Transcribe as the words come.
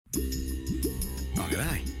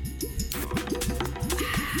G'day.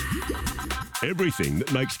 Everything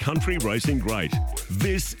that makes country racing great.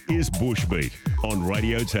 This is Bushbeat on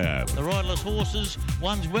Radio Tab. The riderless horses,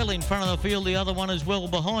 one's well in front of the field, the other one is well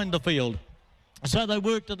behind the field. So they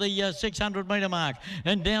work to the 600 metre mark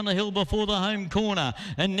and down the hill before the home corner.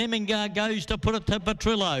 And Nemingar goes to put it to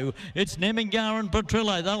Petrillo. It's Nemingar and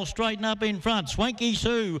Petrillo. They'll straighten up in front. Swanky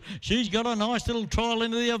Sue, she's got a nice little trial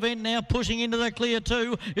into the event now. Pushing into the clear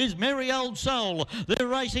two is Merry Old Soul. They're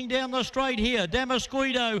racing down the straight here.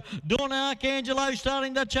 Damasquito, Don Arcangelo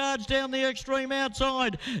starting to charge down the extreme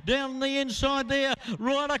outside. Down the inside there,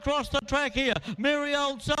 right across the track here. Merry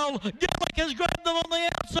Old Soul. Gallic has grabbed them on the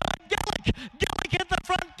outside. Gallic at the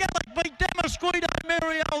front. Gallic beat Damasquito,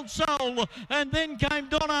 Merry Old Soul, and then came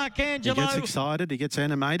Don Arcangelo. He gets excited, he gets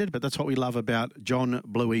animated, but that's what we love about John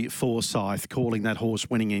Bluey Forsyth calling that horse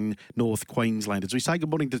winning in North Queensland. As we say good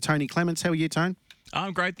morning to Tony Clements. How are you, Tone?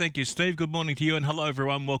 I'm great, thank you, Steve. Good morning to you, and hello,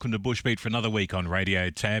 everyone. Welcome to Bushbeat for another week on Radio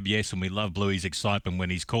Tab. Yes, and we love Bluey's excitement when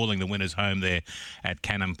he's calling the winners home there at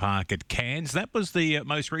Cannon Park at Cairns. That was the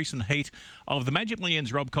most recent heat of the Magic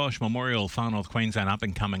Millions Rob Koch Memorial Far North Queensland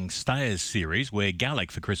Up-and-Coming Stayers Series, where Gallic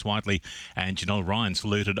for Chris Whiteley and Janelle Ryan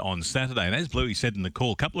saluted on Saturday. And as Bluey said in the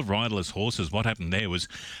call, a couple of riderless horses. What happened there was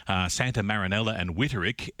Santa Marinella and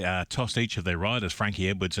Witterick tossed each of their riders, Frankie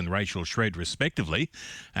Edwards and Rachel Shred, respectively.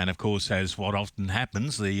 And, of course, as what often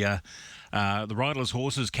happens, the riderless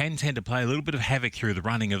horses can tend to play a little bit of havoc through the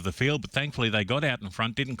running of the field, but thankfully they got out in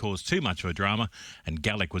front, didn't cause too much of a drama, and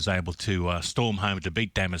Gallic was able to storm home to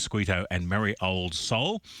beat Damasquito and Merry Old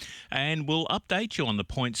Soul. And we'll update you on the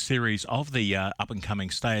points series of the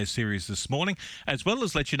Up-and-Coming Stayers Series this morning, as well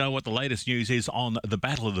as let you know what the latest news is on the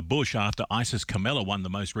Battle of the Bush after Isis Camella won the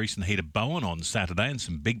most recent heat of Bowen on Saturday, and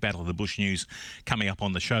some big Battle of the Bush news coming up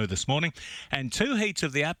on the show this morning. And two heats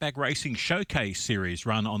of the Outback Racing Showcase Series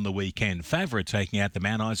run on the weekend. Favre taking out the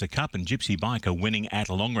Mount Isa Cup and Gypsy Biker winning at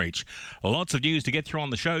Longreach. Lots of news to get through on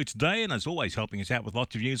the show today, and as always, helping us out with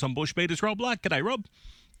lots of news on Bushbeat is Rob Luck. G'day, Rob.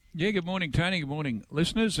 Yeah, good morning, Tony. Good morning,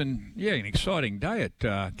 listeners. And, yeah, an exciting day at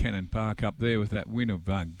Cannon Park up there with that win of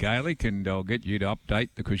Gaelic. And I'll get you to update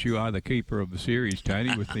because you are the keeper of the series,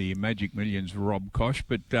 Tony, with the Magic Millions Rob Koch.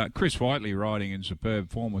 But Chris Whiteley riding in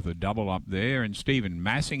superb form with a double up there. And Stephen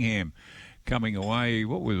Massingham coming away,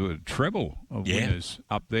 what was it, a treble of winners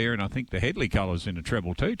up there. And I think the Headley colours in a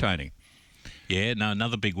treble too, Tony. Yeah, no,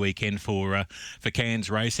 another big weekend for Cairns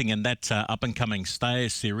Racing, and that Up-and-Coming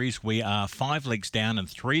Stayers Series. We are 5 legs down and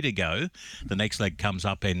 3 to go. The next leg comes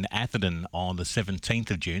up in Atherton on the 17th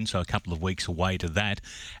of June, so a couple of weeks away to that.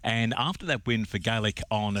 And after that win for Gaelic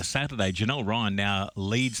on a Saturday, Janelle Ryan now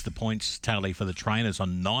leads the points tally for the trainers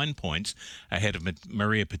on 9 points, ahead of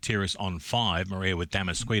Maria Patiris on 5. Maria with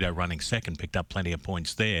Damasquito running second, picked up plenty of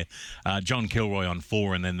points there. John Kilroy on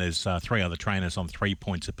 4, and then there's 3 other trainers on 3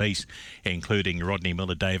 points apiece, including Rodney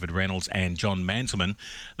Miller, David Reynolds and John Manselman.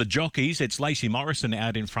 The jockeys, it's Lacey Morrison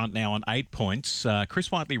out in front now on 8 points.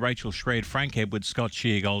 Chris Whiteley, Rachel Shred, Frank Edwards, Scott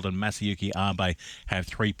Sheargold and Masayuki Abe have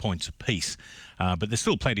 3 points apiece. But there's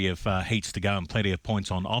still plenty of heats to go and plenty of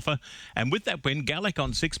points on offer. And with that win, Gallic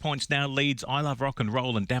on 6 points now leads I Love Rock and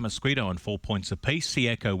Roll and Damasquito on 4 points apiece.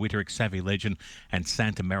 Sieco, Witterick, Savvy Legend and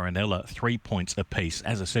Santa Marinella 3 points apiece.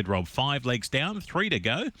 As I said, Rob, 5 legs down, 3 to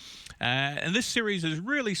go. And this series is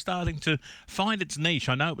really starting to find its niche.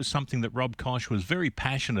 I know it was something that Rob Koch was very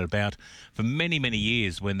passionate about for many, many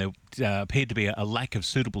years when there appeared to be a lack of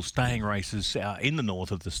suitable staying races in the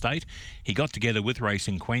north of the state. He got together with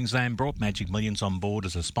Racing Queensland, brought Magic Millions on board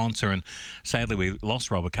as a sponsor, and sadly we lost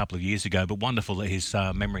Rob a couple of years ago, but wonderful that his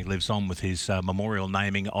memory lives on with his memorial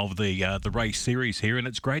naming of the race series here, and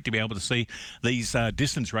it's great to be able to see these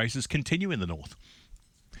distance races continue in the north.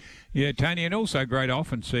 Yeah, Tony, and also great to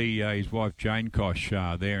often see his wife Jane Koch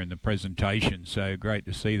there in the presentation. So great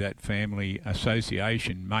to see that family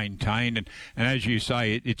association maintained. And as you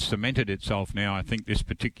say, it's cemented itself now, I think, this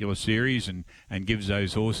particular series, and gives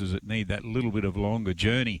those horses that need that little bit of longer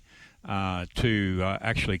journey to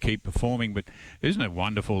actually keep performing. But isn't it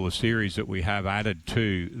wonderful, the series that we have added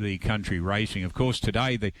to the country racing? Of course,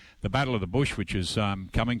 today, the Battle of the Bush, which is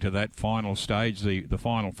coming to that final stage, the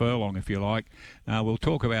final furlong, if you like. We'll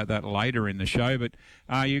talk about that later in the show. But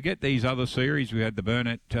you get these other series. We had the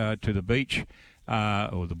Burnett to the Beach,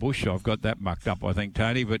 or the Bush. I've got that mucked up, I think,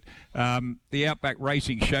 Tony. But the Outback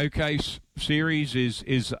Racing Showcase series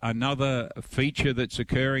is another feature that's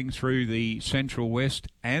occurring through the Central West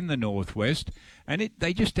and the Northwest, and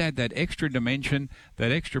they just add that extra dimension,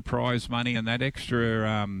 that extra prize money, and that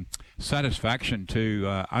extra satisfaction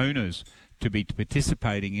to owners to be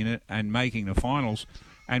participating in it and making the finals.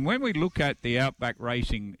 And when we look at the Outback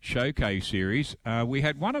Racing Showcase series, we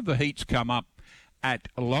had one of the heats come up at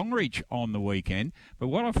Longreach on the weekend. But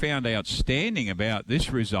what I found outstanding about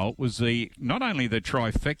this result was not only the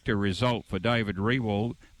trifecta result for David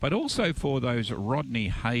Rewald, but also for those Rodney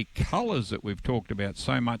Hay colours that we've talked about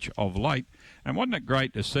so much of late. And wasn't it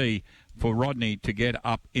great to see for Rodney to get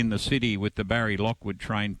up in the city with the Barry Lockwood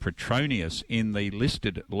trained Petronius in the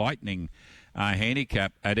listed Lightning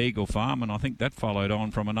handicap at Eagle Farm, and I think that followed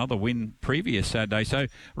on from another win previous Saturday. So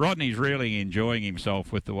Rodney's really enjoying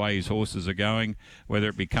himself with the way his horses are going, whether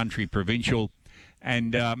it be country, provincial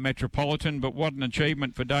and metropolitan. But what an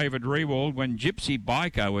achievement for David Rewald when Gypsy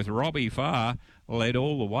Biker with Robbie Farr led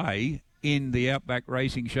all the way in the Outback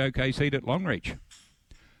Racing Showcase heat at Longreach.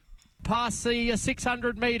 Past the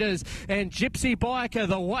 600 metres, and Gypsy Biker,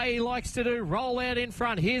 the way he likes to do, roll out in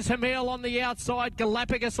front. Here's Hamel on the outside,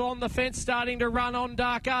 Galapagos on the fence, starting to run on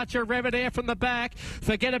Dark Archer, Revenair from the back.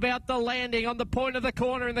 Forget about the landing on the point of the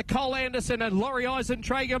corner in the Cole Anderson and Laurie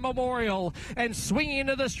Eisentrager Memorial. And swinging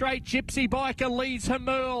into the straight, Gypsy Biker leads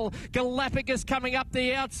Hamel. Galapagos coming up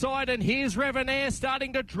the outside, and here's Revenair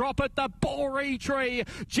starting to drop at the Boree Tree.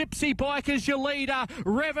 Gypsy Biker's your leader,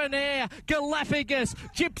 Revenair, Galapagos,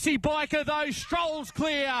 Gypsy Biker though strolls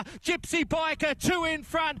clear. Gypsy Biker 2 in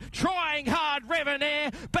front, trying hard,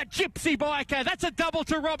 Revenair, but Gypsy Biker, that's a double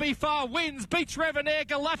to Robbie Farr, wins, beats Revenair,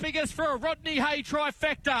 Galapagos for a Rodney Hay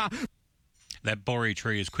trifecta. That Boree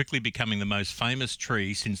tree is quickly becoming the most famous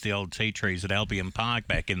tree since the old tea trees at Albion Park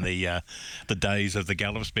back in the days of the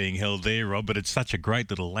gallops being held there, Rob. But it's such a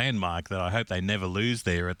great little landmark that I hope they never lose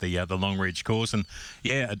there at the Longreach course. And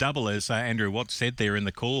yeah, a double, as Andrew Watts said there in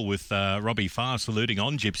the call, with Robbie Farr saluting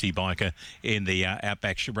on Gypsy Biker in the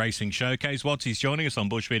Outback Racing Showcase. Watts is joining us on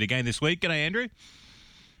Bushbeat again this week. G'day, Andrew.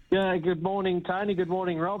 Yeah, good morning, Tony. Good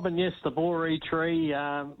morning, Rob. And yes, the Boree tree,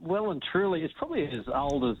 well and truly, it's probably as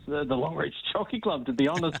old as the Longreach Jockey Club, to be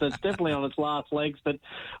honest. It's definitely on its last legs, but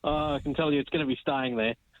I can tell you it's going to be staying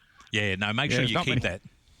there. Yeah, no, make sure you keep that.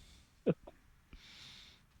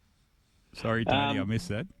 Sorry, Tony, I missed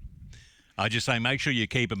that. I just say make sure you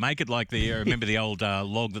keep it. Make it like remember the old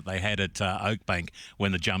log that they had at Oakbank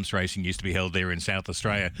when the jumps racing used to be held there in South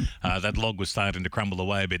Australia. That log was starting to crumble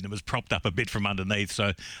away a bit and it was propped up a bit from underneath.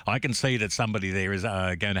 So I can see that somebody there is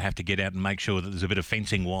going to have to get out and make sure that there's a bit of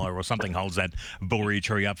fencing wire or something holds that Boree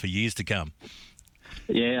tree up for years to come.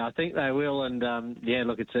 Yeah, I think they will, and yeah,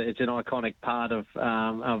 look, it's an iconic part of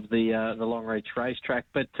the Longreach racetrack.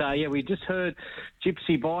 But yeah, we just heard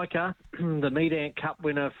Gypsy Biker, the Meat Ant Cup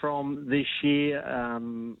winner from this year,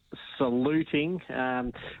 saluting.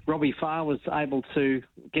 Robbie Farr was able to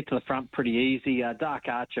get to the front pretty easy. Dark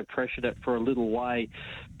Archer pressured it for a little way,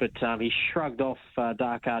 but he shrugged off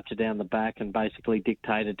Dark Archer down the back and basically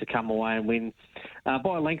dictated to come away and win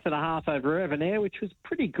by a length and a half over Revenair, which was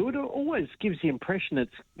pretty good. It always gives the impression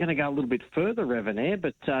it's going to go a little bit further, Revenair,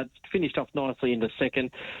 but finished off nicely into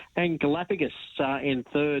second. And Galapagos in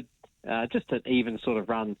third, just an even sort of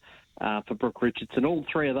run for Brooke Richardson. All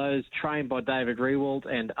three of those trained by David Rewald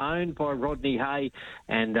and owned by Rodney Hay.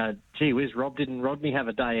 And gee whiz, Rob, didn't Rodney have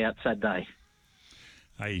a day out Saturday?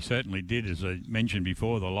 He certainly did, as I mentioned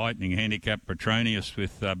before, the Lightning handicap Petronius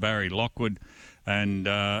with Barry Lockwood. And,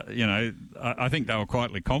 you know, I think they were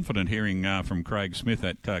quietly confident hearing from Craig Smith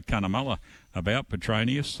at Cunnamulla about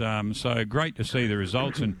Petronius. So great to see the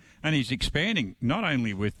results. And he's expanding not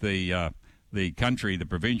only with the country, the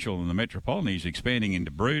provincial and the metropolitan, he's expanding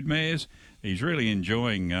into broodmares. He's really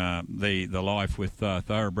enjoying the life with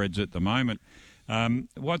thoroughbreds at the moment.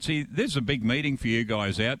 There's a big meeting for you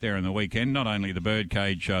guys out there on the weekend, not only the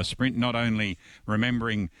Birdcage Sprint, not only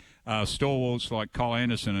remembering stalwarts like Cole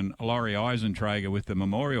Anderson and Laurie Eisentrager with the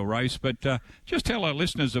memorial race, but just tell our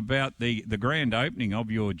listeners about the grand opening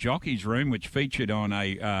of your Jockeys Room, which featured on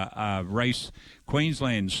a Race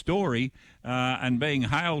Queensland story and being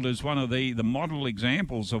hailed as one of the model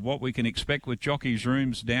examples of what we can expect with Jockeys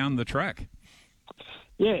Rooms down the track.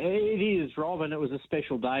 Yeah, it is, Rob, and it was a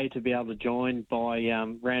special day to be able to join by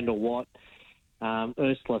Randall Watt,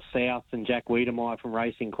 Ursula South and Jack Wiedemeyer from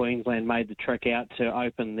Racing Queensland made the trek out to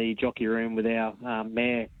open the jockey room with our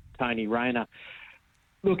mayor, Tony Rayner.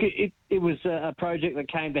 Look, it was a project that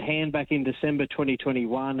came to hand back in December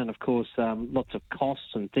 2021, and of course lots of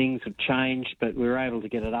costs and things have changed, but we were able to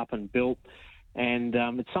get it up and built, and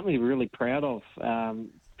it's something we're really proud of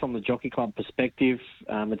from the Jockey Club perspective.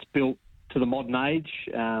 It's built to the modern age.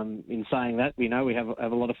 In saying that, we know we have a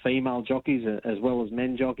lot of female jockeys as well as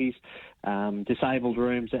men jockeys, disabled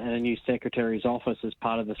rooms, and a new secretary's office as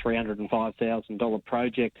part of the $305,000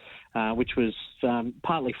 project, which was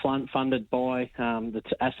partly funded by the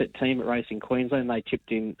asset team at Racing Queensland. They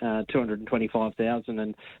chipped in $225,000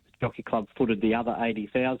 and Jockey Club footed the other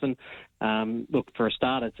 $80,000. Look, for a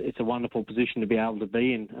start, it's a wonderful position to be able to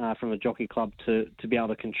be in from a Jockey Club to be able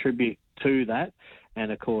to contribute to that.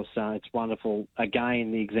 And, of course, it's wonderful,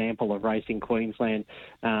 again, the example of Racing Queensland.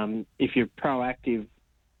 If you're proactive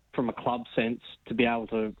from a club sense to be able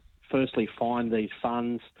to firstly find these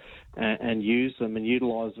funds and use them and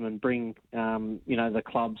utilise them and bring, the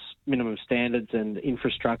club's minimum standards and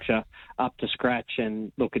infrastructure up to scratch.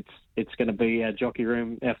 And, look, it's going to be our jockey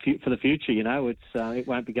room for the future, it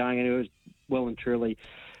won't be going anywhere. It's well and truly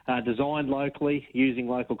designed locally using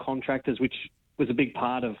local contractors, which was a big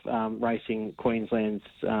part of Racing Queensland's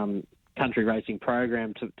country racing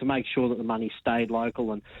program to make sure that the money stayed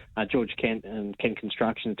local, and George Kent and Kent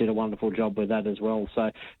Constructions did a wonderful job with that as well. So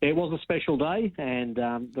it was a special day, and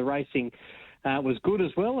the racing was good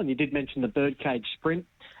as well. And you did mention the Birdcage Sprint,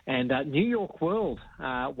 and New York World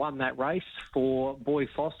won that race for Boy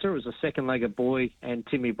Foster. It was a second leg of Boy and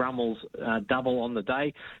Timmy Brummel's double on the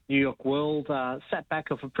day. New York World sat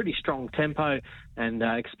back off a pretty strong tempo and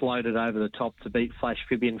exploded over the top to beat Flash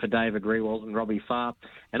Fibian for David Rewald and Robbie Farr.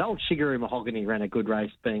 And Old Shigaroo Mahogany ran a good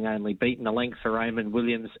race, being only beaten a length for Raymond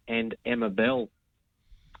Williams and Emma Bell.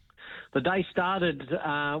 The day started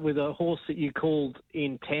with a horse that you called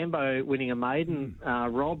in Tambo winning a maiden,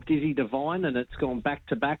 Rob, Dizzy Divine, and it's gone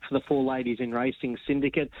back-to-back for the Four Ladies in Racing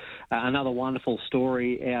Syndicate. Another wonderful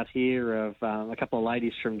story out here of a couple of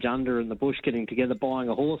ladies from Junda and the bush getting together, buying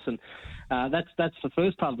a horse, and that's the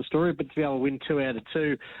first part of the story, but to be able to win 2 out of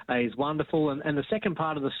 2 is wonderful. And the second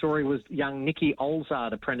part of the story was young Nikki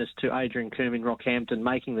Olzard, apprenticed to Adrian Coombe in Rockhampton,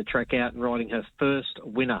 making the trek out and riding her first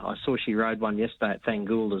winner. I saw she rode one yesterday at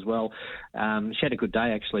Fangould as well. She had a good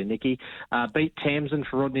day, actually, Nikki. Beat Tamsin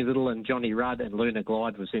for Rodney Little and Johnny Rudd, and Luna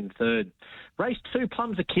Glide was in third. Race 2,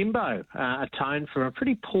 Plums Akimbo, atoned for a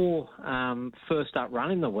pretty poor first up run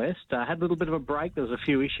in the West. Had a little bit of a break. There was a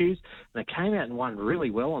few issues. And they came out and won really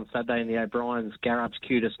well on Saturday in the O'Brien's Garrup's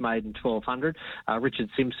Cutest Maiden 1200. Richard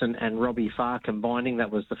Simpson and Robbie Farr combining.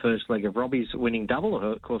 That was the first leg of Robbie's winning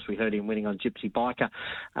double. Of course, we heard him winning on Gypsy Biker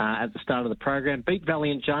at the start of the program. Beat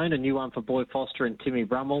Valiant Joan, a new one for Boy Foster and Timmy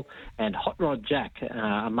Brummel. And Hot Rod Jack,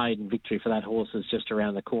 a maiden victory for that horse, is just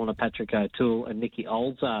around the corner. Patrick O'Toole and Nikki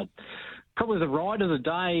Olzard. Probably the ride of the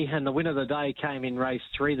day and the win of the day came in race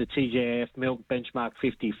 3, the TJF Milk Benchmark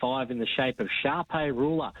 55, in the shape of Sharpay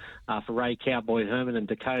Ruler for Ray Cowboy Herman and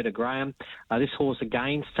Dakota Graham. This horse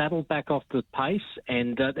again saddled back off the pace,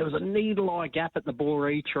 and there was a needle-eye gap at the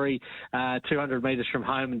Boree Tree, 200 metres from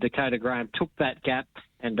home, and Dakota Graham took that gap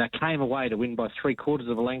and came away to win by 3/4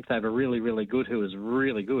 of a length over Really, Really Good, who was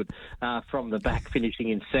really good from the back, finishing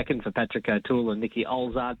in second for Patrick O'Toole and Nikki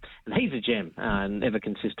Olzard. And he's a gem, an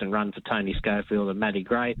ever-consistent run for Tony Schofield and Maddie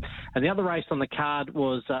Gray. And the other race on the card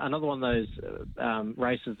was another one of those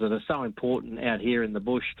races that are so important out here in the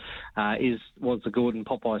bush, was the Gordon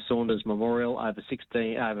Popeye Saunders Memorial over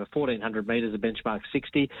 1,400 metres, a benchmark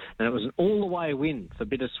 60. And it was an all-the-way win for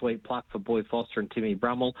Bittersweet Pluck for Boy Foster and Timmy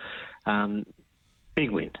Brummel. Big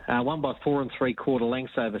win. Won by 4 3/4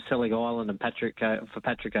 lengths over Selig Island and for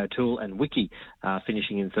Patrick O'Toole, and Wiki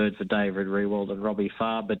finishing in third for David Rewald and Robbie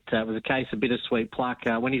Farr. But it was a case of Bittersweet Pluck.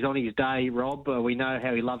 When he's on his day, Rob, we know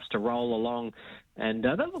how he loves to roll along. And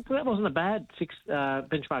that wasn't a bad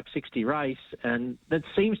benchmark 60 race, and that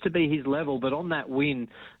seems to be his level. But on that win,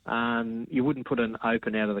 you wouldn't put an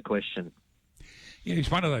open out of the question. Yeah,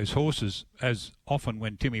 he's one of those horses, as often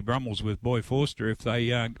when Timmy Brummel's with Boy Forster, if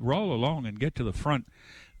they roll along and get to the front,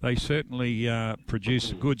 they certainly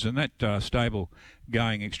produce goods, and that stable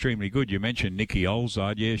going extremely good. You mentioned Nikki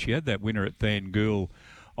Olzard. Yeah, she had that winner at Thangool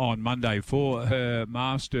on Monday for her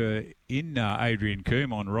master in Adrian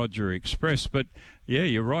Coombe on Roger Express. But, yeah,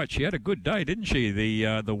 you're right. She had a good day, didn't she?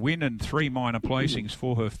 The win and 3 minor placings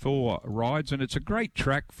for her 4 rides, and it's a great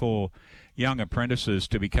track for young apprentices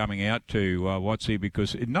to be coming out to Watsy,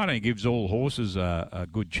 because it not only gives all horses a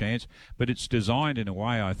good chance, but it's designed in a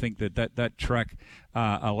way, I think, that track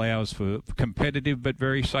allows for competitive but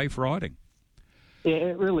very safe riding. Yeah,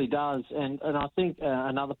 it really does. And I think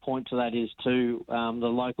another point to that is, too, the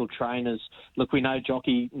local trainers. Look, we know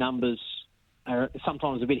jockey numbers are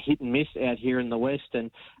sometimes a bit hit and miss out here in the West,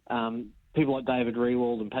 and people like David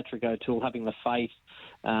Rewald and Patrick O'Toole having the faith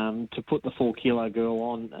to put the 4 kilo girl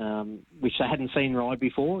on, which they hadn't seen ride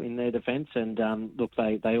before in their defence. And look,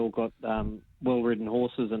 they all got well-ridden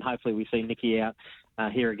horses, and hopefully we see Nikki out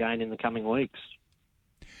here again in the coming weeks.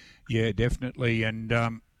 Yeah, definitely,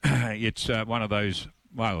 and it's one of those.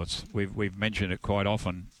 Well, we've mentioned it quite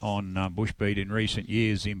often on Bushbeat in recent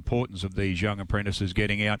years. The importance of these young apprentices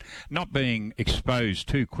getting out, not being exposed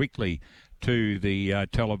too quickly to the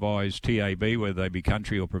televised TAB, whether they be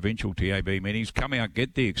country or provincial TAB meetings. Come out,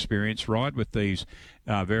 get the experience, ride with these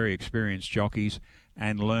very experienced jockeys,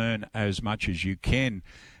 and learn as much as you can.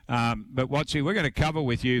 But Watsy, we're going to cover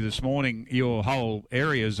with you this morning your whole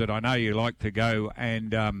areas that I know you like to go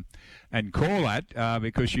and call at,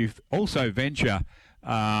 because you also venture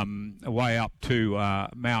way up to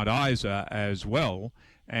Mount Isa as well.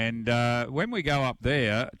 And when we go up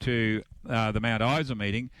there to the Mount Isa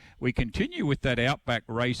meeting, we continue with that Outback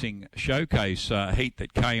Racing Showcase heat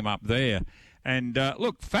that came up there. And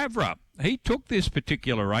look, Favre, he took this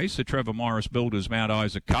particular race, the Trevor Morris Builders Mount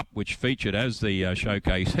Isa Cup, which featured as the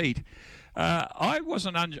showcase heat. I was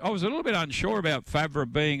a little bit unsure about Favre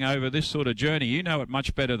being over this sort of journey. You know it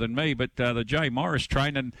much better than me, but the J. Morris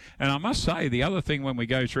train, and I must say the other thing when we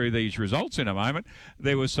go through these results in a moment,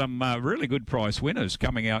 there was some really good price winners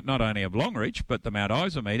coming out, not only of Longreach, but the Mount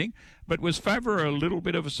Isa meeting. But was Favre a little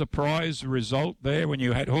bit of a surprise result there when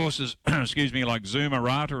you had horses, excuse me, like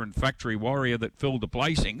Zoomerata and Factory Warrior that filled the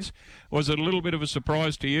placings? Was it a little bit of a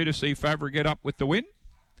surprise to you to see Favre get up with the win?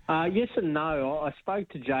 Yes and no. I spoke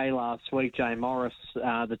to Jay last week, Jay Morris,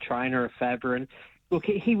 the trainer of Favre, and look,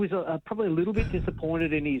 he was probably a little bit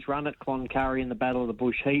disappointed in his run at Cloncurry in the Battle of the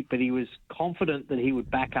Bush Heat, but he was confident that he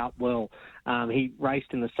would back up well. He raced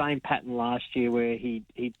in the same pattern last year where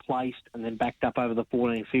he placed and then backed up over the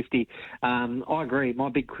 1450. I agree. My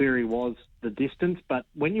big query was the distance, but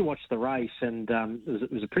when you watch the race, and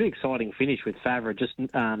it was a pretty exciting finish with Favre just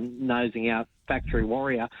nosing out Factory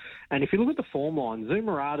Warrior. And if you look at the form line,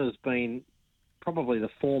 Zoomerata's been probably the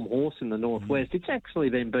form horse in the Northwest. It's actually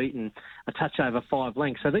been beaten a touch over 5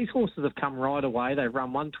 lengths. So these horses have come right away. They've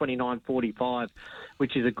run 129.45,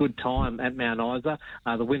 which is a good time at Mount Isa.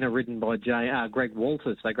 The winner ridden by Greg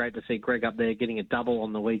Walters. So great to see Greg up there getting a double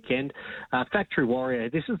on the weekend. Factory Warrior,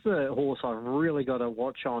 this is the horse I've really got to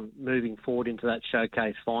watch on moving forward into that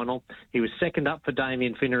showcase final. He was second up for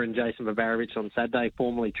Damien Finner and Jason Bavarovich on Saturday,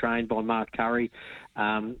 formerly trained by Mark Curry.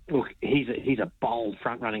 Look, he's a bold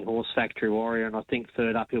front-running horse, Factory Warrior, and I think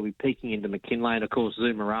third up he'll be peeking into McKinley. And, of course,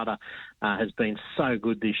 Zoomerata has been so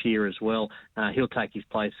good this year as well. He'll take his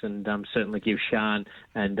place and certainly give Shan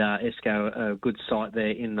and Esco a good sight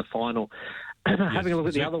there in the final. Having a look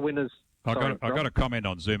at the other winners. I got to comment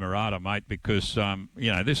on Zoomerata, mate, because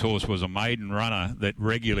this horse was a maiden runner that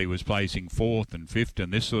regularly was placing 4th and 5th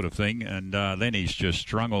and this sort of thing, and then he's just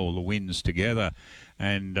strung all the wins together.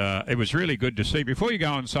 And it was really good to see. Before you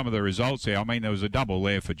go on some of the results there, I mean, there was a double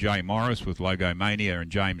there for Jay Morris with Logomania and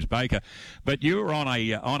James Baker. But you were on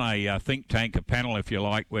a think tank, a panel, if you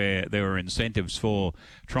like, where there were incentives for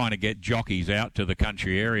trying to get jockeys out to the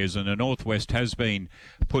country areas. And the Northwest has been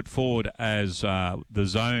put forward as the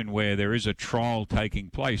zone where there is a trial taking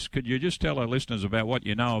place. Could you just tell our listeners about what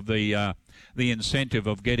you know of the incentive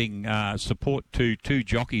of getting support to 2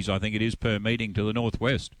 jockeys, I think it is, per meeting to the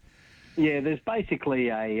Northwest? Yeah, there's basically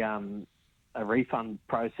a refund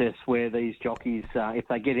process where these jockeys, if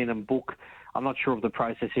they get in and book, I'm not sure of the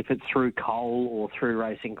process, if it's through Cole or through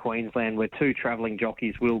Racing Queensland, where 2 travelling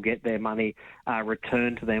jockeys will get their money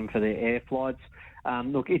returned to them for their air flights.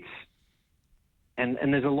 Look, it's and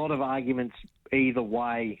there's a lot of arguments either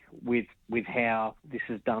way with how this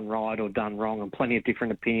is done right or done wrong, and plenty of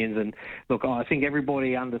different opinions. And look, I think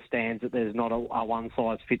everybody understands that there's not a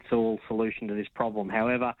one-size-fits-all solution to this problem.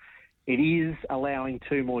 However, it is allowing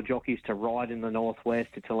 2 more jockeys to ride in the Northwest.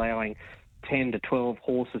 It's allowing 10 to 12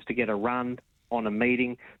 horses to get a run on a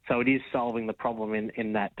meeting. So it is solving the problem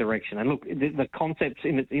in that direction. And look, the concept's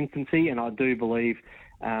in its infancy, and I do believe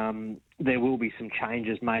there will be some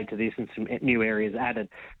changes made to this and some new areas added.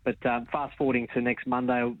 But fast forwarding to next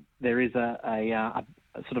Monday, there is a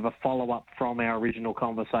sort of a follow-up from our original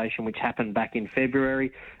conversation, which happened back in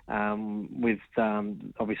February with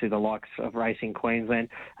obviously the likes of Racing Queensland.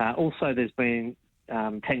 Also, there's been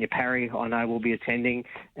Tanya Parry, I know, will be attending,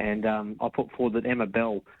 and I put forward that Emma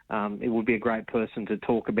Bell, it would be a great person to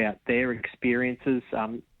talk about their experiences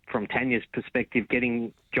from Tanya's perspective,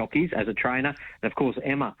 getting jockeys as a trainer. And, of course,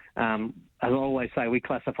 Emma, as I always say, we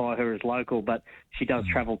classify her as local, but she does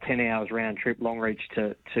travel 10 hours round-trip Longreach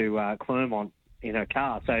to Clermont in her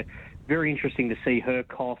car. So very interesting to see her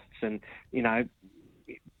costs and,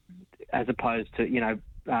 as opposed to,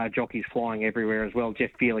 jockeys flying everywhere as well.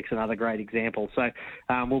 Jeff Felix, another great example. So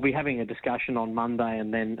we'll be having a discussion on Monday,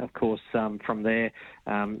 and then, of course, from there,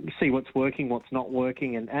 see what's working, what's not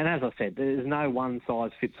working. And as I said, there's no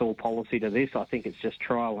one-size-fits-all policy to this. I think it's just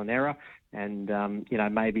trial and error. And,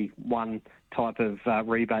 maybe one type of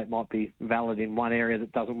rebate might be valid in one area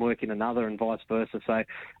that doesn't work in another, and vice versa. So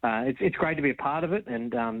it's great to be a part of it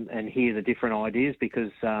and hear the different ideas,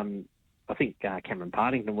 because I think Cameron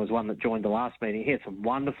Partington was one that joined the last meeting. He had some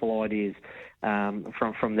wonderful ideas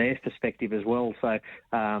from their perspective as well. So,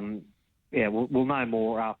 we'll know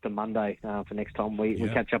more after Monday for next time we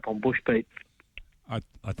catch up on Bushbeat.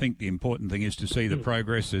 I think the important thing is to see the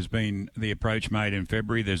progress. There's been the approach made in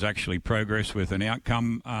February. There's actually progress with an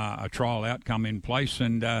outcome, a trial outcome in place,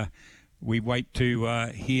 and we wait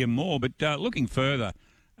to hear more. But looking further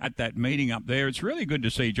at that meeting up there, it's really good to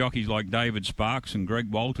see jockeys like David Sparks and Greg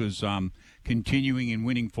Walters continuing in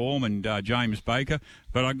winning form, and James Baker.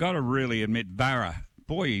 But I've got to really admit, Barra,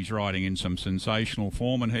 boy, he's riding in some sensational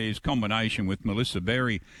form, and his combination with Melissa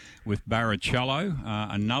Berry with Baracello,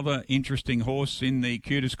 another interesting horse in the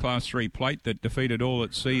cutest Class 3 plate that defeated All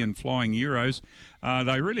at Sea and Flying Euros.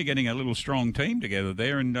 They're really getting a little strong team together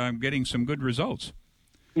there and getting some good results.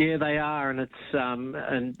 Yeah, they are, and it's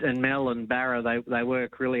and Mel and Barra, they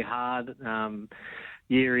work really hard.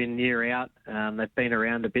 Year in, year out. They've been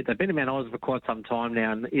around a bit. They've been in Mount Isa for quite some time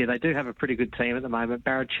now, and they do have a pretty good team at the moment.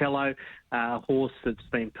 Baracello, a horse that's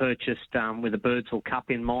been purchased with a Birdsville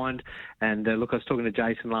Cup in mind. And look, I was talking to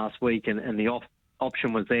Jason last week, and the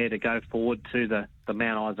option was there to go forward to the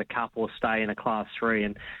Mount Isa Cup or stay in a Class 3,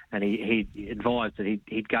 and he advised that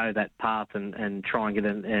he'd go that path and try and get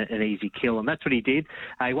an easy kill, and that's what he did.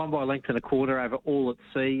 He won by a length and a quarter over All at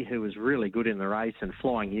Sea, who was really good in the race, and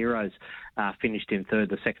Flying Euros finished in third.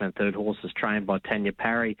 The second and third horses trained by Tanya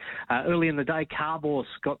Parry. Early in the day, Carboss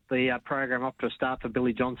got the program up to a start for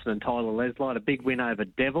Billy Johnson and Tyler Leslight. A big win over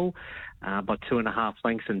Devil by 2.5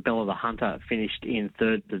 lengths, and Bella the Hunter finished in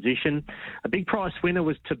third position. A big price winner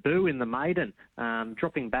was Taboo in the maiden,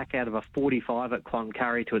 dropping back out of a 45 at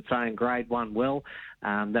Cloncurry to its own grade, won well.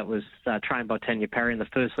 That was trained by Tanya Parry in the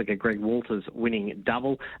first leg of Greg Walters, winning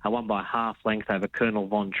double. Won by half length over Colonel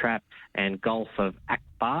Von Trapp and Golf of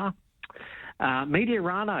Akbar.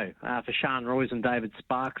 Mediarano for Sean Royce and David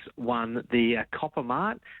Sparks won the Copper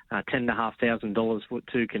Mart, $10,500 for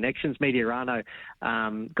 2 connections. Mediarano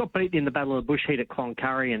got beat in the Battle of the Bush heat at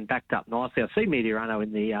Cloncurry and backed up nicely. I see Mediarano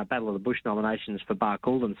in the Battle of the Bush nominations for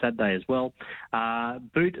Barcaldine Saturday as well.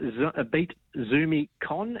 Beat Zumi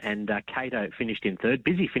Con, and Cato finished in third.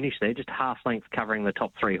 Busy finish there, just half length covering the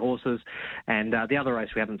top 3 horses. And the other race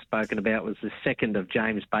we haven't spoken about was the second of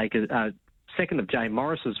James Baker. Second of Jay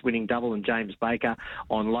Morris's winning double, and James Baker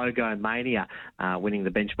on Logo Mania, winning the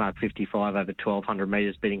benchmark 55 over 1,200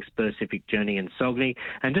 metres, beating Specific Journey and Sogny.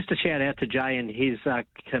 And just a shout out to Jay and his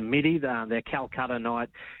committee. Their Calcutta night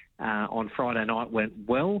on Friday night went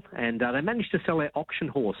well, and they managed to sell their auction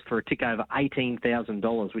horse for a tick over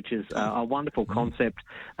 $18,000, which is a wonderful concept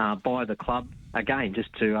by the club, again,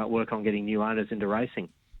 just to work on getting new owners into racing.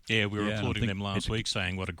 Yeah, we were applauding them last week,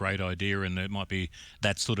 saying what a great idea, and it might be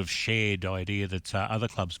that sort of shared idea that other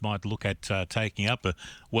clubs might look at taking up.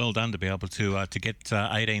 Well done to be able to get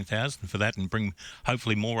 18,000 for that and bring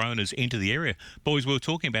hopefully more owners into the area. Boys, we were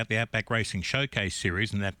talking about the Outback Racing Showcase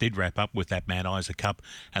Series, and that did wrap up with that Mount Isa Cup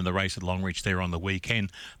and the race at Longreach there on the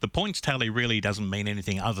weekend. The points tally really doesn't mean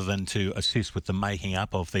anything other than to assist with the making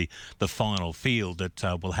up of the final field that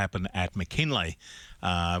will happen at McKinley.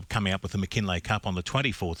 Coming up with the McKinley Cup on the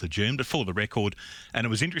 24th of June. But for the record, and it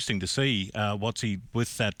was interesting to see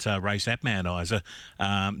with that race at Mount Isa,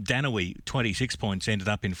 Danawi, 26 points, ended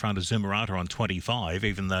up in front of Zumarata on 25,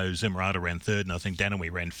 even though Zumarata ran third and I think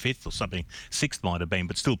Danawi ran fifth or something, sixth might have been,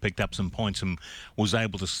 but still picked up some points and was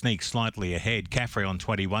able to sneak slightly ahead. Caffrey on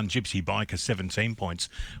 21, Gypsy Biker 17 points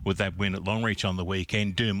with that win at Longreach on the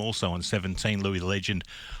weekend. Doom also on 17, Louis the Legend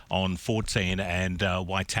on 14, and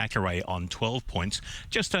Waitakere on 12 points.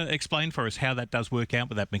 Just explain for us how that does work out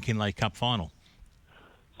with that McKinley Cup final.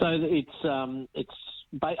 So I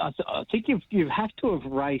think you have to have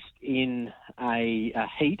raced in a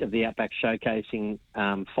heat of the Outback Showcasing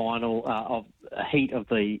final of a heat of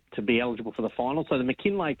to be eligible for the final. So the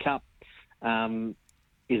McKinley Cup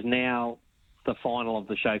is now the final of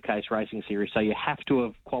the Showcase Racing Series. So you have to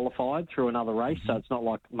have qualified through another race. So it's not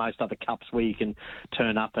like most other cups where you can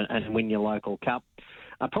turn up and win your local cup.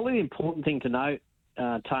 Probably the important thing to note,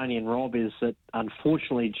 Tony and Rob, is that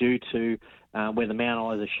unfortunately due to where the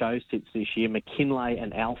Mount Isa show sits this year, McKinley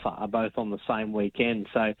and Alpha are both on the same weekend.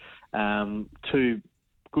 So two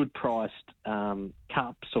good priced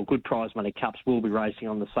cups or good prize money cups will be racing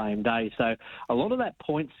on the same day. So a lot of that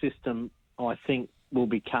point system, I think, will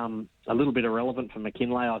become a little bit irrelevant for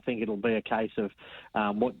McKinley. I think it'll be a case of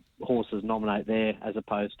what horses nominate there as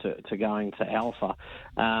opposed to going to Alpha.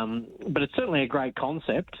 But it's certainly a great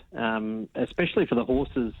concept, especially for the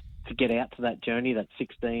horses to get out to that journey, that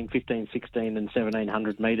 15, 16 and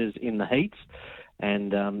 1,700 metres in the heats.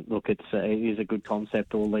 And look, it is a good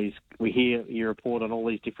concept. We hear you report on all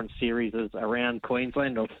these different series around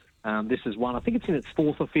Queensland. This is one. I think it's in its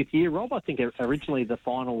 4th or 5th year, Rob. I think originally the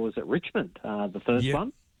final was at Richmond, the first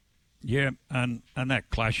one. Yeah, and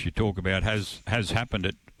that clash you talk about has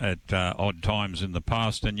happened at odd times in the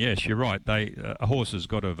past. And yes, you're right. A horse has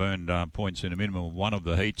got to have earned points in a minimum of one of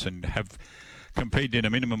the heats and have competed in a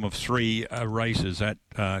minimum of 3 races at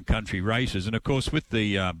country races. And of course, with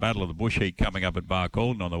the Battle of the Bush heat coming up at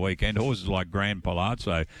Barcaldine on the weekend, horses like Grand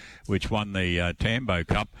Palazzo, which won the Tambo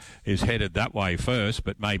Cup, is headed that way first,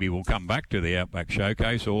 but maybe will come back to the Outback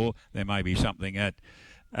Showcase, or there may be something at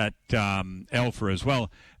Alpha as well.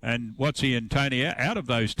 And Watsy and Tony, out of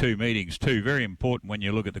those 2 meetings, very important when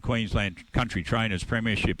you look at the Queensland Country Trainers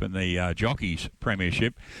Premiership and the Jockeys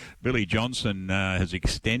Premiership. Billy Johnson has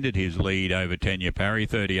extended his lead over Tanya Parry,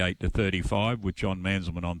 38 to 35, with John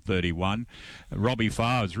Manselman on 31. Robbie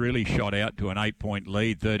Farr has really shot out to an 8-point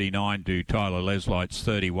lead, 39 to Tyler Leslight's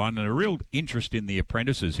 31. And a real interest in the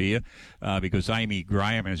apprentices here because Amy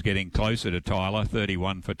Graham is getting closer to Tyler,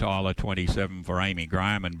 31 for Tyler, 27 for Amy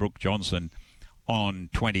Graham, and Brooke Johnson on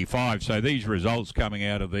 25. So these results coming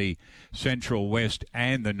out of the Central West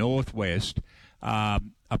and the Northwest are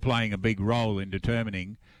playing a big role in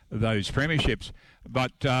determining those premierships.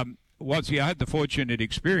 But Watsy, I had the fortunate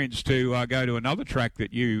experience to go to another track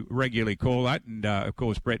that you regularly call at, and of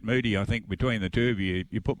course Brett Moody, I think between the two of you,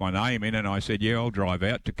 you put my name in and I said, yeah, I'll drive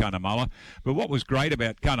out to Cunnamulla. But what was great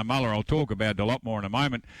about Cunnamulla, I'll talk about it a lot more in a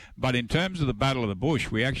moment, but in terms of the Battle of the Bush,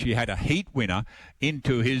 we actually had a heat winner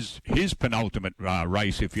into his penultimate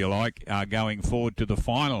race, if you like, going forward to the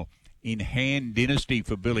final in Hand Dynasty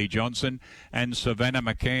for Billy Johnson, and Savannah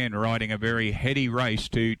McCann riding a very heady race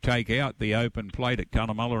to take out the open plate at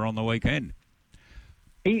Cunnamulla on the weekend.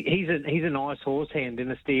 He's a nice horse, Hand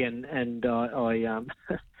Dynasty, and I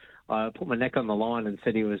I put my neck on the line and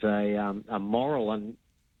said he was a moral and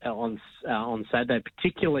on Saturday.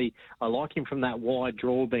 Particularly, I like him from that wide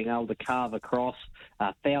draw, being able to carve across.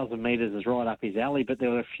 1,000 metres is right up his alley, but there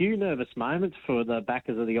were a few nervous moments for the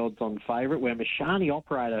backers of the odds-on favourite where Mashani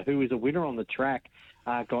Operator, who is a winner on the track,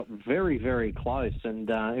 got very, very close, and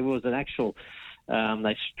it was an actual...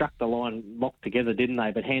 they struck the line locked together, didn't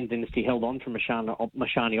they? But Hand Dynasty held on from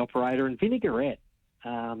Mashani Operator, and Vinaigrette.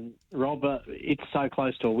 Rob, it's so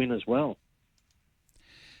close to a win as well.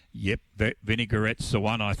 Yep, Vinaigrette's the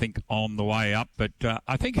one, I think, on the way up. But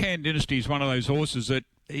I think Hand Dynasty is one of those horses that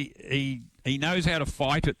he knows how to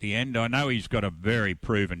fight at the end. I know he's got a very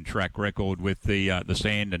proven track record with the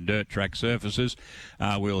sand and dirt track surfaces.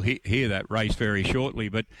 We'll hear that race very shortly.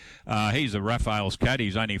 But he's a Raphael's caddy.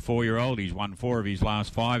 He's only 4-year-old. He's won 4 of his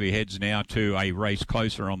last 5. He heads now to a race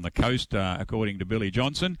closer on the coast, according to Billy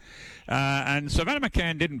Johnson. And Savannah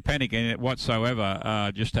McCann didn't panic in it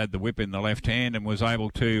whatsoever. Just had the whip in the left hand and was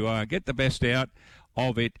able to get the best out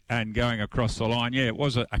of it and going across the line. Yeah, it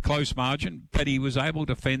was a close margin, but he was able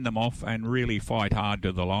to fend them off and really fight hard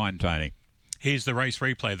to the line, Tony. Here's the race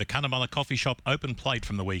replay, the Cunnamulla Coffee Shop open plate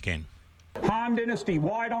from the weekend. Han Dynasty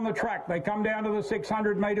wide on the track. They come down to the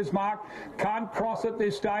 600 metres mark. Can't cross at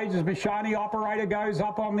this stage as Mashani Operator goes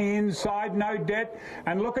up on the inside. No debt.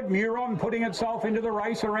 And look at Muron putting itself into the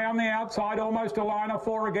race around the outside. Almost a line of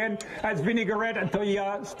 4 again as Vinaigrette at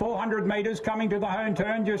the 400 metres coming to the home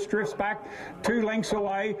turn just drifts back 2 lengths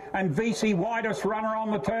away. And VC widest runner on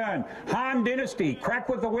the turn. Han Dynasty crack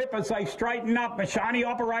with the whip as they straighten up. Mashani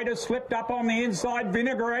Operator slipped up on the inside.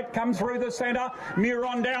 Vinaigrette comes through the centre.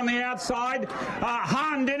 Muron down the outside.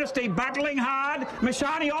 Han Dynasty battling hard.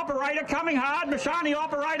 Mashani Operator coming hard. Mashani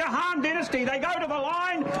Operator, Han Dynasty. They go to the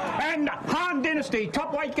line, and Han Dynasty,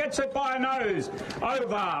 top weight, gets it by a nose over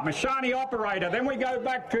Mashani Operator. Then we go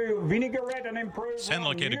back to Vinaigrette and improve. Sound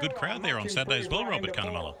like you had a good crowd there on Saturday as well, Robert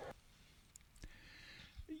Cunnamulla.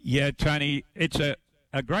 Yeah, Tony, it's a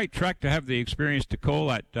great track to have the experience to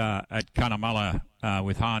call at Cunnamulla.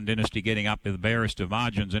 With Han Dynasty getting up to the barest of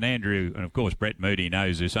margins, and Andrew, and of course Brett Moody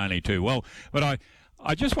knows this only too well. But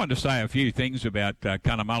I just want to say a few things about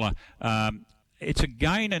Cunnamulla. It's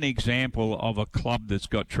again an example of a club that's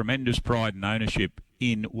got tremendous pride and ownership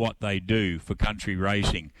in what they do for country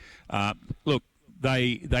racing. Look,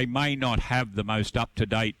 they may not have the most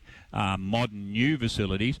up-to-date modern new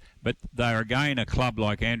facilities, but they're again a club,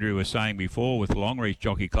 like Andrew was saying before, with Longreach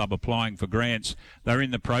Jockey Club applying for grants. They're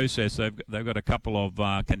in the process. They've got a couple of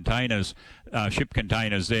containers, ship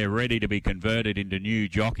containers there, ready to be converted into new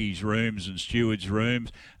jockeys' rooms and stewards'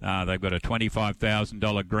 rooms. They've got a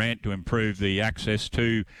 $25,000 grant to improve the access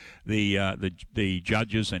to the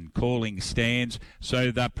judges and calling stands.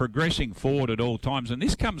 So they're progressing forward at all times, and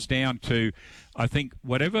this comes down to, I think,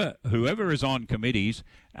 whoever is on committees,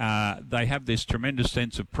 they have this tremendous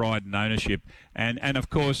sense of pride and ownership. And of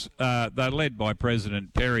course, they're led by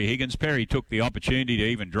President Perry Higgins. Perry took the opportunity to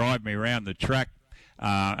even drive me around the track.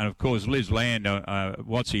 And of course, Liz Land,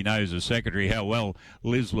 Watsy knows as secretary how well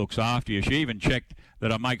Liz looks after you. She even checked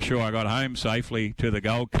that I make sure I got home safely to the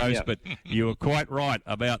Gold Coast. Yep. But you were quite right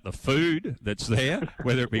about the food that's there,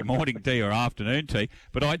 whether it be morning tea or afternoon tea.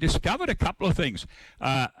 But I discovered a couple of things.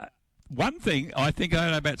 One thing, I think I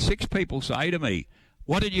had about 6 people say to me,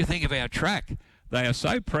 "What did you think of our track?" They are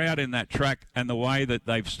so proud in that track and the way that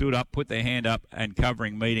they've stood up, put their hand up and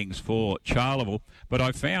covering meetings for Charleville. But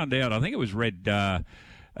I found out, I think it was Red was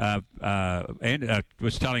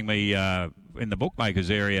telling me in the bookmakers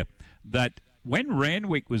area that when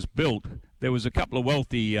Randwick was built, there was a couple of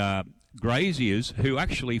wealthy graziers who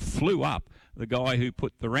actually flew up the guy who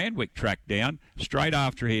put the Randwick track down straight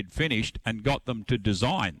after he had finished and got them to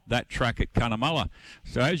design that track at Cunnamulla.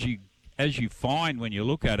 So as you find when you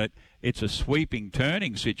look at it, it's a sweeping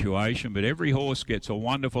turning situation, but every horse gets a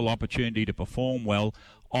wonderful opportunity to perform well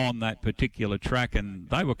on that particular track, and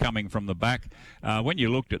they were coming from the back. When you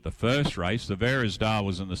looked at the first race, the Verisdale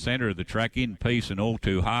was in the centre of the track, in peace and all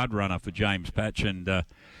too hard runner for James Hatch and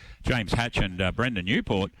Brendan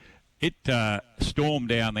Newport. It stormed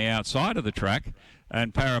down the outside of the track,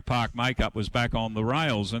 and Para Park Makeup was back on the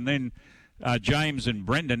rails. And then James and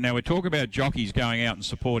Brendan, now we're talking about jockeys going out and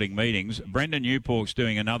supporting meetings. Brendan Newport's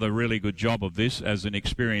doing another really good job of this as an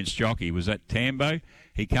experienced jockey. He was at Tambo.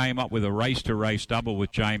 He came up with a race-to-race double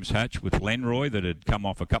with James Hatch with Lenroy that had come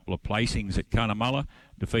off a couple of placings at Cunnamulla,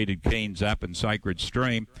 defeated Keen Zap and Sacred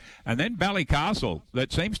Stream. And then Ballycastle,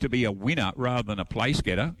 that seems to be a winner rather than a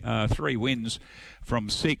place-getter. 3 wins from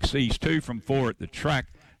 6. He's 2 from 4 at the track.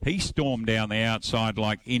 He stormed down the outside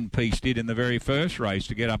like In Peace did in the very first race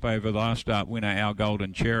to get up over the last start winner, Our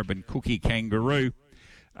Golden Cherub and Cookie Kangaroo.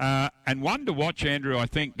 And one to watch, Andrew, I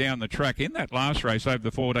think, down the track in that last race over the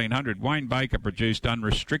 1400, Wayne Baker produced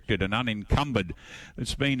Unrestricted and Unencumbered.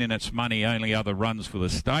 It's been in its money only other runs for the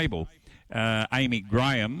stable. Amy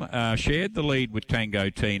Graham shared the lead with Tango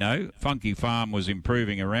Tino. Funky Farm was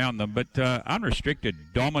improving around them, but Unrestricted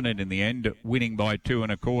dominant in the end, winning by 2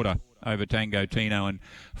 1/4 over Tango Tino and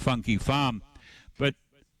Funky Farm. But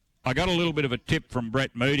I got a little bit of a tip from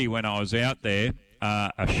Brett Moody when I was out there.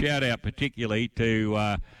 A shout out particularly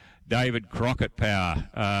to David Crockett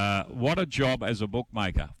Power. What a job as a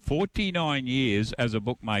bookmaker. 49 years as a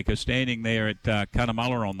bookmaker, standing there at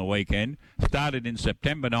Cunnamulla on the weekend. Started in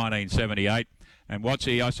September 1978. And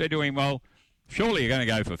I said to him, well, surely you're going to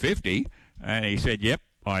go for 50. And he said, yep,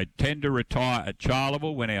 I tend to retire at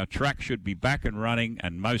Charleville when our track should be back and running,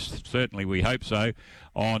 and most certainly we hope so,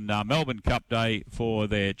 on Melbourne Cup Day for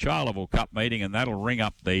their Charleville Cup meeting, and that'll ring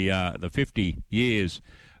up the 50 years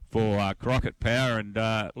for Crockett Power. And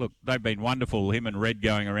look, they've been wonderful, him and Red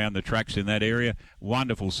going around the tracks in that area.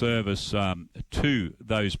 Wonderful service to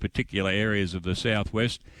those particular areas of the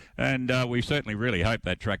southwest. And we certainly really hope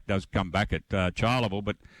that track does come back at Charleville.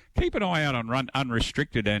 But keep an eye out on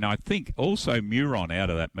Unrestricted, and I think also Muron out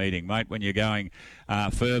of that meeting, mate, when you're going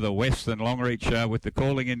further west than Longreach with the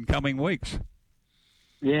calling in coming weeks.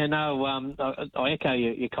 Yeah, no, I echo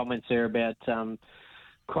your comments there about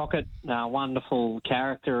Crockett, wonderful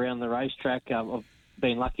character around the racetrack. I've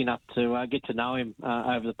been lucky enough to get to know him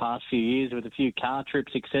over the past few years with a few car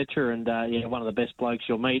trips, etc. And one of the best blokes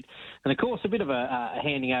you'll meet. And of course, a bit of a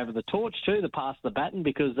handing over the torch too, the pass the baton,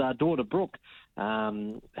 because Daughter Brooke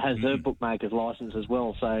has her bookmaker's license as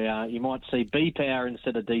well. So you might see B Power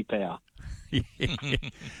instead of D Power.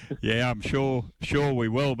 Yeah, I'm sure we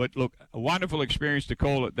will. But look, a wonderful experience to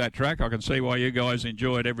call at that track. I can see why you guys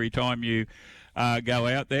enjoy it every time you go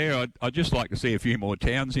out there. I'd just like to see a few more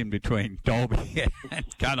towns in between Dalby and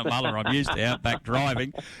Cunnamulla. I'm used to outback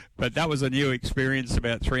driving, but that was a new experience,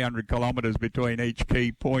 about 300 kilometres between each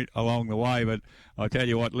key point along the way. But I tell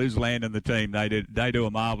you what, Liz Land and the team, they do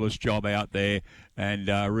a marvellous job out there and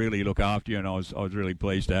really look after you, and I was really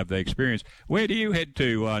pleased to have the experience. Where do you head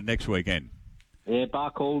to next weekend? Yeah,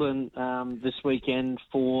 Barcaldine this weekend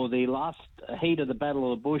for the last heat of the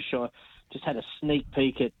Battle of the Bush. I just had a sneak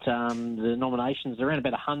peek at the nominations. Around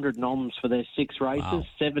about 100 noms for their 6 races, wow.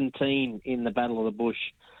 17 in the Battle of the Bush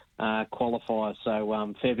qualifier.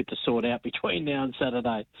 So fair bit to sort out between now and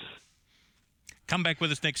Saturday. Come back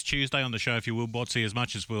with us next Tuesday on the show if you will, Botsy, as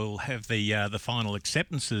much as we'll have the final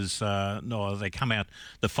acceptances. No, they come out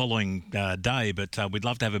the following day, but we'd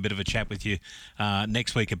love to have a bit of a chat with you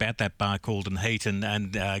next week about that Barcaldine Heat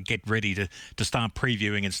and get ready to start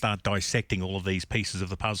previewing and start dissecting all of these pieces of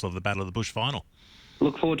the puzzle of the Battle of the Bush final.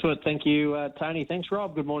 Look forward to it. Thank you, Tony. Thanks,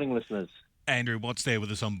 Rob. Good morning, listeners. Andrew Watts there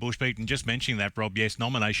with us on Bushbeat. And just mentioning that, Rob, yes,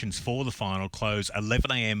 nominations for the final close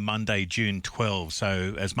 11am Monday, June 12.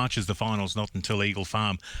 So as much as the final's not until Eagle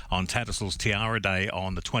Farm on Tattersalls Tiara Day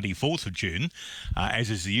on the 24th of June, as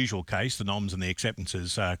is the usual case, the noms and the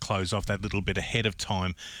acceptances close off that little bit ahead of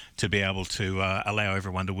time to be able to allow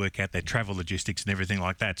everyone to work out their travel logistics and everything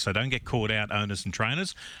like that. So don't get caught out, owners and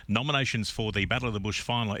trainers. Nominations for the Battle of the Bush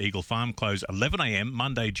final at Eagle Farm close 11am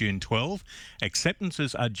Monday, June 12.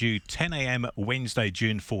 Acceptances are due 10am Wednesday,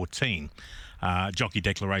 June 14. Jockey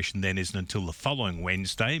declaration then isn't until the following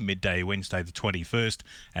Wednesday, midday Wednesday the 21st,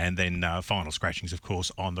 and then final scratchings, of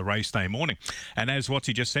course, on the race day morning. And as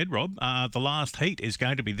Watsy just said, Rob, the last heat is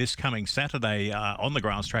going to be this coming Saturday on the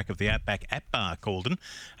grass track of the Outback at Barcaldine.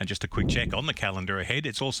 And just a quick check on the calendar ahead,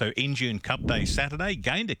 it's also In June Cup Day Saturday,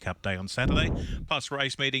 Gayndah Cup Day on Saturday, plus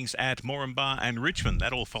race meetings at Moranbah and Richmond.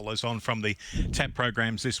 That all follows on from the TAP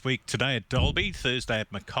programs this week. Today at Dalby, Thursday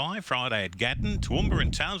at Mackay, Friday at Gatton, Toowoomba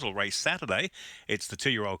and Townsville race Saturday. It's the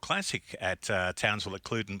 2-year-old classic at Townsville at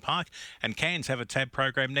Cluden Park, and Cairns have a TAB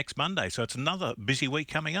program next Monday, so it's another busy week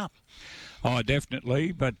coming up. Oh,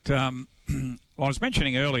 definitely, but I was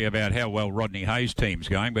mentioning earlier about how well Rodney Hayes' team's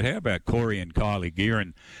going, but how about Corey and Kylie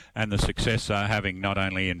Gearin and the success they're having not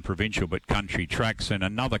only in provincial but country tracks? And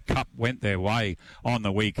another cup went their way on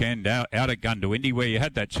the weekend out at Gundawindi, where you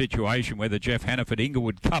had that situation where the Jeff Hannaford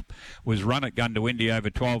Inglewood Cup was run at Gundawindi over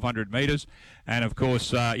 1,200 metres. And, of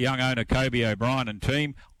course, young owner Kobe O'Brien and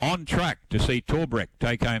team on track to see Torbreck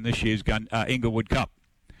take home this year's Inglewood Cup.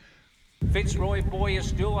 Fitzroy Boy is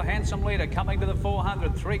still a handsome leader, coming to the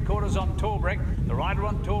 400, 3/4 on Torbreck. The rider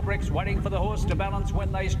on Torbreck's waiting for the horse to balance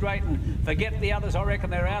when they straighten. Forget the others, I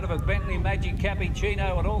reckon they're out of it. Bentley, Magic,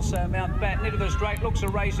 Cappuccino and also Mountbatten into the straight. Looks a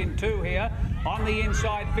race in two here. On the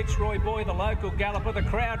inside, Fitzroy Boy, the local galloper. The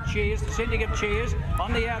crowd cheers, the syndicate cheers.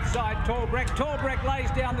 On the outside, Torbreck. Torbreck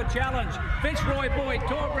lays down the challenge. Fitzroy Boy,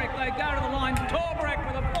 Torbreck, they go to the line. Torbreck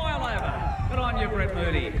with a boil over. Good on you, Brett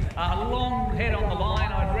Moody. A long head on the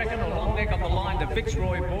line, I'd reckon, a long neck on the line to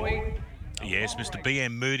Fitzroy Boy. Yes, Mr.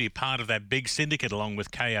 B.M. Moody, part of that big syndicate along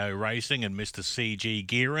with KO Racing and Mr. C.G.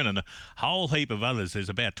 Gearin and a whole heap of others. There's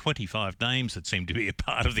about 25 names that seem to be a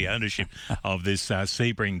part of the ownership of this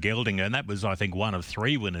Sebring gelding, and that was, I think, one of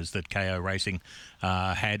three winners that KO Racing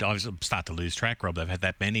had. I was starting to lose track, Rob. They've had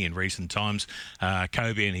that many in recent times.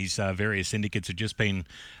 Kobe and his various syndicates have just been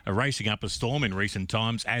racing up a storm in recent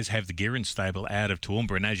times, as have the Gearin stable out of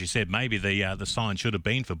Toowoomba. And as you said, maybe the sign should have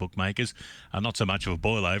been for bookmakers. Not so much of a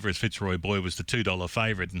boil over as Fitzroy Boy was the $2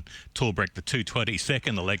 favourite and Torbreck the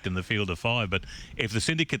 $2.22 elect in the field of five. But if the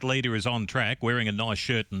syndicate leader is on track, wearing a nice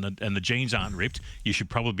shirt and the jeans aren't ripped, you should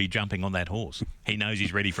probably be jumping on that horse. He knows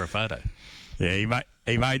he's ready for a photo. Yeah,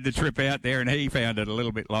 he made the trip out there and he found it a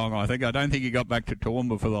little bit long, I think. I don't think he got back to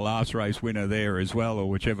Toowoomba for the last race winner there as well, or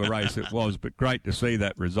whichever race it was. But great to see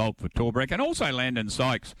that result for Torbreck. And also Landon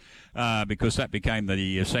Sykes, because that became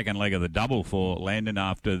the second leg of the double for Landon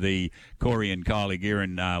after the Corey and Kylie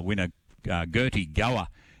Gearin winner Gertie Gower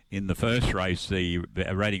in the first race. The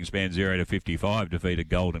ratings band 0 to 55 defeated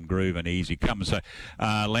Golden Groove and Easy Come. So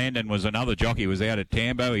Landon was another jockey, was out at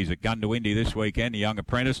Tambo. He's at Gundawindi this weekend, a young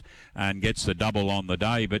apprentice, and gets the double on the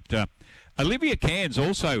day. But Olivia Cairns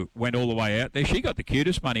also went all the way out there. She got the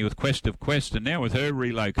cutest money with Quest of Quest, and now with her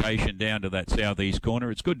relocation down to that southeast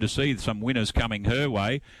corner, it's good to see some winners coming her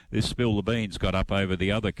way. This Spill the Beans got up over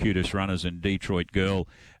the other cutest runners in Detroit Girl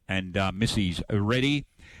and Missy's Ready.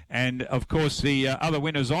 And, of course, the other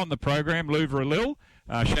winners on the program, Louvre Lil,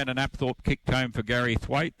 Shannon Apthorpe kicked home for Gary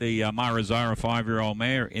Thwaite, the Marazara 5-year-old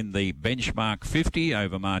mare in the Benchmark 50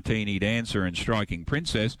 over Martini Dancer and Striking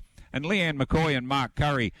Princess. And Leanne McCoy and Mark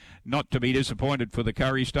Curry, not to be disappointed for the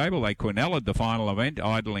Curry stable. They quinelled the final event,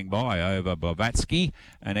 idling by over Blavatsky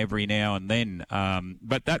and every now and then.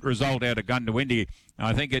 But that result out of Gundawindi,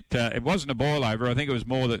 I think it wasn't a boil over. I think it was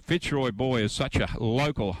more that Fitzroy Boy is such a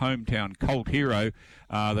local hometown cult hero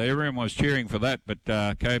that everyone was cheering for that.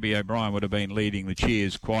 But Kobe O'Brien would have been leading the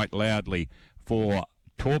cheers quite loudly for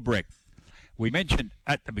Torbreck. We mentioned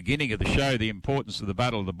at the beginning of the show the importance of the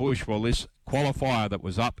Battle of the Bush. Well, this qualifier that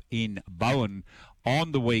was up in Bowen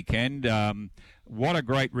on the weekend what a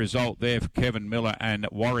great result there for Kevin Miller and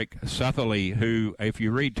Warwick Sutherley, who, if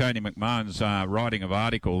you read Tony McMahon's writing of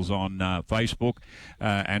articles on Facebook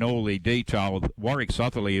and all the detail, Warwick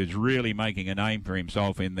Sutherley is really making a name for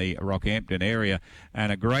himself in the Rockhampton area,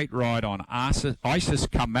 and a great ride on Isis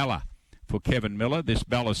Carmella for Kevin Miller, this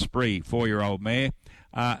Bella Spree 4-year-old mare.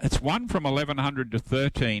 It's won from 1,100 to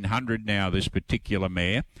 1,300 now, this particular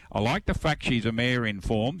mare. I like the fact she's a mare in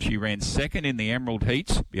form. She ran second in the Emerald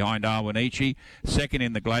Heats behind Arwanichi, second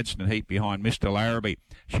in the Gladstone Heat behind Mr. Larrabee.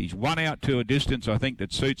 She's won out to a distance, I think,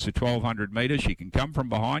 that suits the 1,200 metres. She can come from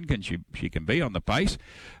behind, she can be on the pace.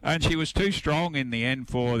 And she was too strong in the end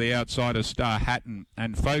for the outsider Star Hatton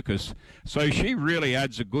and Focus. So she really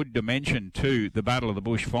adds a good dimension to the Battle of the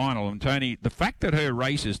Bush final. And Tony, the fact that her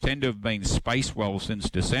races tend to have been spaced well since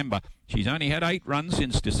December, she's only had 8 runs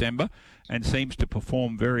since December and seems to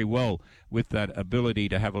perform very well with that ability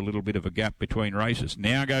to have a little bit of a gap between races.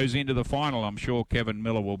 Now goes into the final. I'm sure Kevin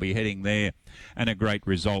Miller will be heading there, and a great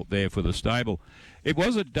result there for the stable. It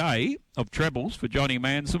was a day of trebles for Johnny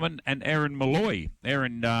Manselman and Erin Malloy.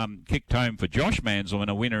 Erin kicked home for Josh Manselman,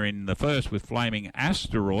 a winner in the first with Flaming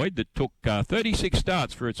Asteroid that took 36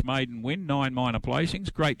 starts for its maiden win, 9 minor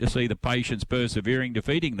placings. Great to see the patience persevering,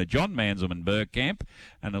 defeating the John Manselman Bergkamp,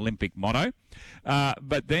 an Olympic motto.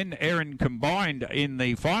 But then Erin combined in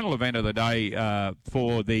the final event of the day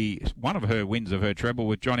for one of her wins of her treble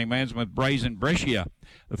with Johnny Manselman with Brazen Brescia,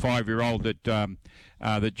 the 5-year-old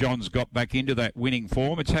that John's got back into that winning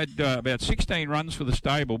form. It's had about 16 runs for the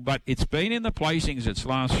stable, but it's been in the placings its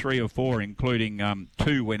last 3 or 4, including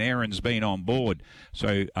 2 when Erin's been on board.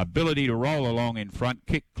 So ability to roll along in front,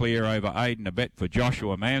 kick clear over Aidan Abet for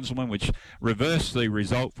Joshua Manselman, which reversed the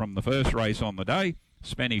result from the first race on the day.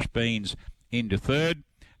 Spanish Beans into third.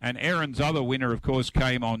 And Erin's other winner, of course,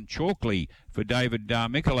 came on Chalkley for David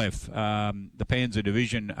Mikulev, the Panzer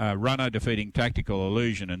Division runner, defeating Tactical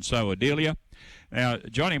Illusion and So Adelia. Now,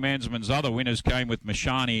 Johnny Manselman's other winners came with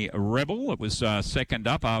Mashani Rebel. It was second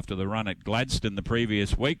up after the run at Gladstone the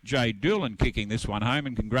previous week. Jade Doolan kicking this one home,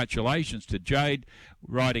 and congratulations to Jade,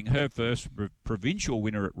 riding her first provincial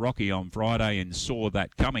winner at Rocky on Friday, and saw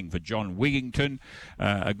that coming for John Wigington.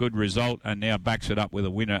 A good result, and now backs it up with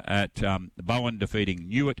a winner at Bowen, defeating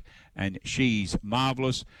Newitt, and She's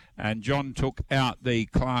Marvellous. And John took out the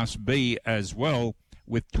Class B as well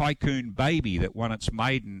with Tycoon Baby that won its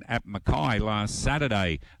maiden at Mackay last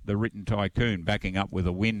Saturday. The Written Tycoon backing up with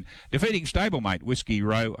a win, defeating stablemate Whiskey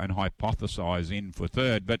Row and Hypothesize in for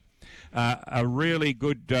third. But a really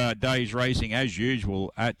good day's racing as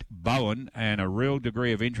usual at Bowen, and a real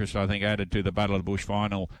degree of interest, I think, added to the Battle of the Bush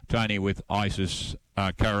final, Tony, with Isis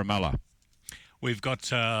Caramella. We've got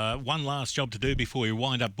one last job to do before we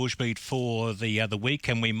wind up Bushbeat for the week,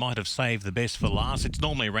 and we might have saved the best for last. It's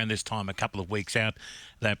normally around this time, a couple of weeks out,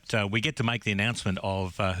 that we get to make the announcement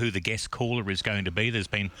of who the guest caller is going to be. There's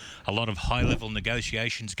been a lot of high-level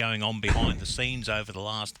negotiations going on behind the scenes over the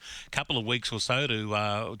last couple of weeks or so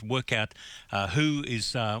to work out who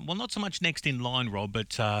is, well, not so much next in line, Rob,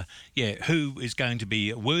 but, who is going to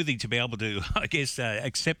be worthy to be able to, I guess,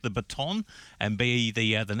 accept the baton and be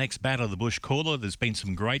the next Battle of the Bush caller. There's been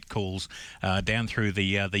some great calls down through the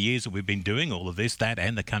years that we've been doing all of this, that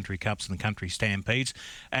and the Country Cups and the Country Stampedes.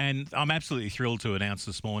 And I'm absolutely thrilled to announce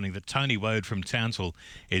this morning that Tony Wode from Townsville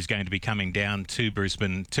is going to be coming down to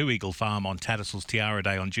Brisbane, to Eagle Farm on Tattersalls Tiara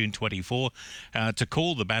Day on June 24 to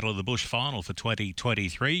call the Battle of the Bush final for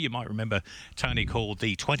 2023. You might remember Tony called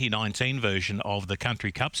the 2019 version of the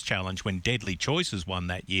Country Cups Challenge when Deadly Choices won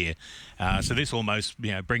that year. So this almost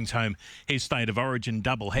brings home his state of origin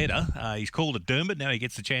doubleheader. He's called it Dermot, now he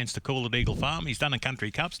gets the chance to call it Eagle Farm. He's done a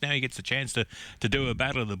Country Cups, now he gets the chance to do a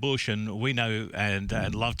Battle of the Bush, and we know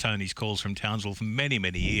and love Tony's calls from Townsville for many,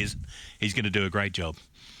 many years. He's going to do a great job.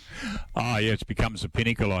 Oh, yeah, it becomes a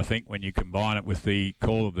pinnacle, I think, when you combine it with the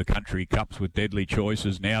call of the Country Cups with Deadly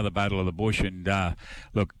Choices, now the Battle of the Bush, and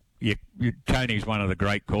look, Tony's one of the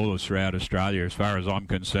great callers throughout Australia as far as I'm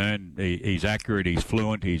concerned. He's accurate, he's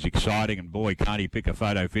fluent, he's exciting, and boy, can't he pick a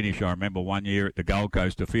photo finish. I remember one year at the Gold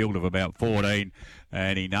Coast, a field of about 14,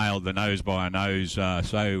 and he nailed the nose by a nose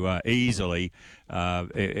so easily.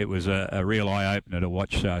 It was a real eye-opener to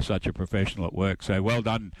watch such a professional at work. So well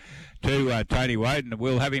done to Tony Wode, and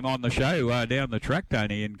we'll have him on the show down the track,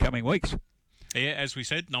 Tony, in coming weeks. Yeah, as we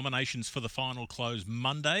said, nominations for the final close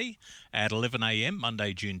Monday at 11 a.m,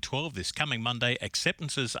 Monday, June 12, this coming Monday.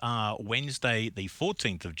 Acceptances are Wednesday, the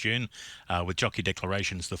 14th of June, with jockey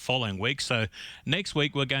declarations the following week. So next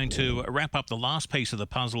week, we're going to wrap up the last piece of the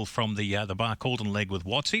puzzle from the Barcaldine leg with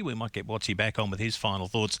Watsy. We might get Watsy back on with his final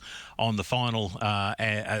thoughts on the final,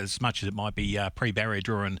 as much as it might be pre-barrier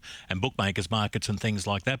draw and bookmakers markets and things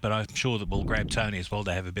like that. But I'm sure that we'll grab Tony as well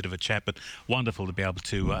to have a bit of a chat. But wonderful to be able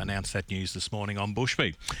to announce that news this morning on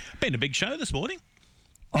Bushbeat. Been a big show this morning.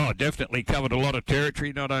 Oh, definitely covered a lot of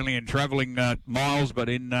territory, not only in travelling miles, but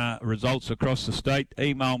in results across the state.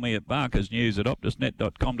 Email me at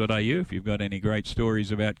barkersnews@optusnet.com.au if you've got any great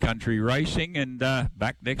stories about country racing. And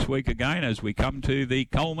back next week again as we come to the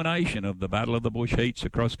culmination of the Battle of the Bush Heats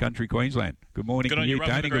across country Queensland. Good morning to you,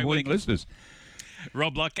 Tony. Good morning, listeners.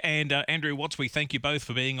 Rob Luck and Andrew Watts, we thank you both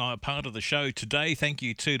for being a part of the show today. Thank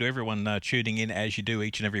you too to everyone tuning in as you do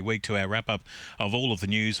each and every week to our wrap-up of all of the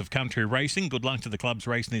news of country racing. Good luck to the clubs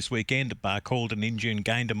racing this weekend at Barcaldine, Injune,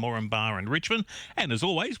 Gayndah, Moranbah and Richmond. And as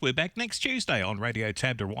always, we're back next Tuesday on Radio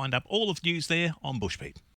Tab to wind up all of the news there on Bushbeat.